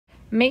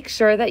Make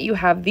sure that you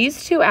have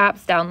these two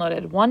apps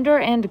downloaded, Wonder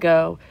and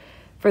Go.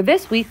 For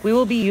this week, we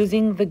will be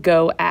using the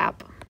Go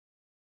app.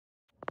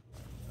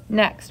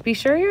 Next, be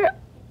sure your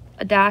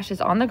dash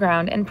is on the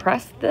ground and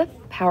press the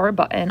power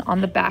button on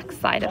the back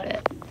side of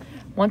it.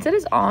 Once it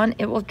is on,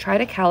 it will try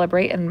to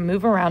calibrate and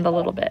move around a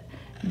little bit.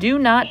 Do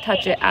not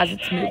touch it as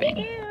it's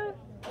moving.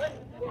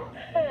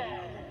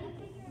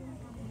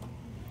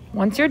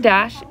 Once your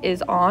dash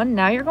is on,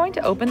 now you're going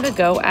to open the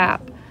Go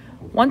app.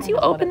 Once you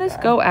open this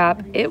Go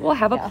app, it will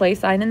have a play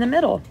sign in the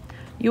middle.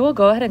 You will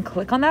go ahead and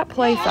click on that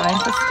play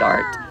sign to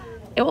start.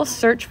 It will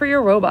search for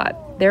your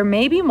robot. There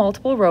may be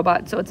multiple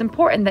robots, so it's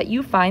important that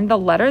you find the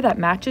letter that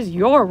matches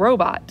your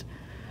robot.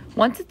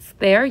 Once it's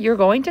there, you're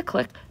going to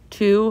click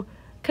to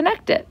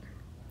connect it.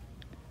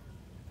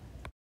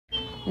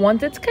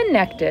 Once it's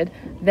connected,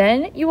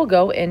 then you will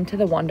go into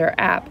the Wonder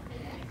app.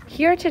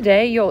 Here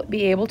today, you'll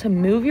be able to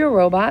move your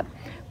robot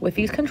with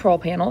these control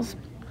panels,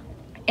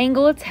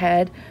 angle its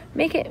head,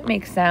 make it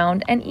make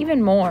sound, and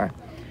even more.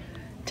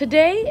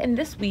 Today and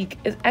this week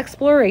is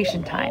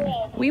exploration time.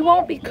 We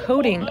won't be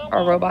coding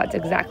our robots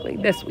exactly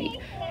this week,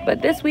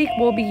 but this week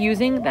we'll be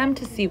using them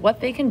to see what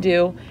they can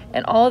do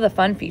and all of the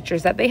fun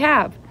features that they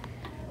have.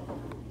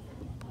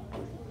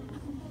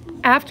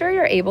 After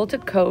you're able to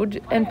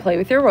code and play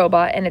with your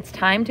robot and it's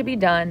time to be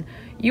done,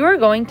 you are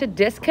going to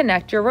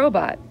disconnect your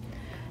robot.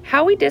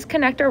 How we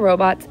disconnect our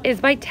robots is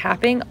by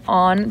tapping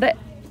on the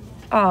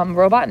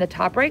robot in the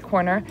top right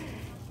corner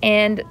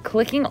and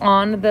clicking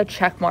on the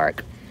check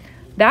mark.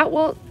 That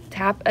will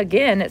tap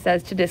again, it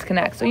says to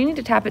disconnect. So you need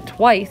to tap it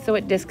twice so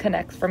it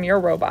disconnects from your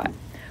robot.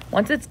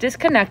 Once it's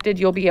disconnected,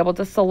 you'll be able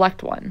to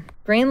select one.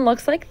 Screen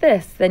looks like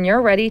this, then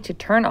you're ready to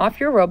turn off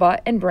your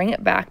robot and bring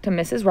it back to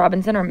Mrs.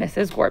 Robinson or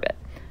Mrs. Gorbit.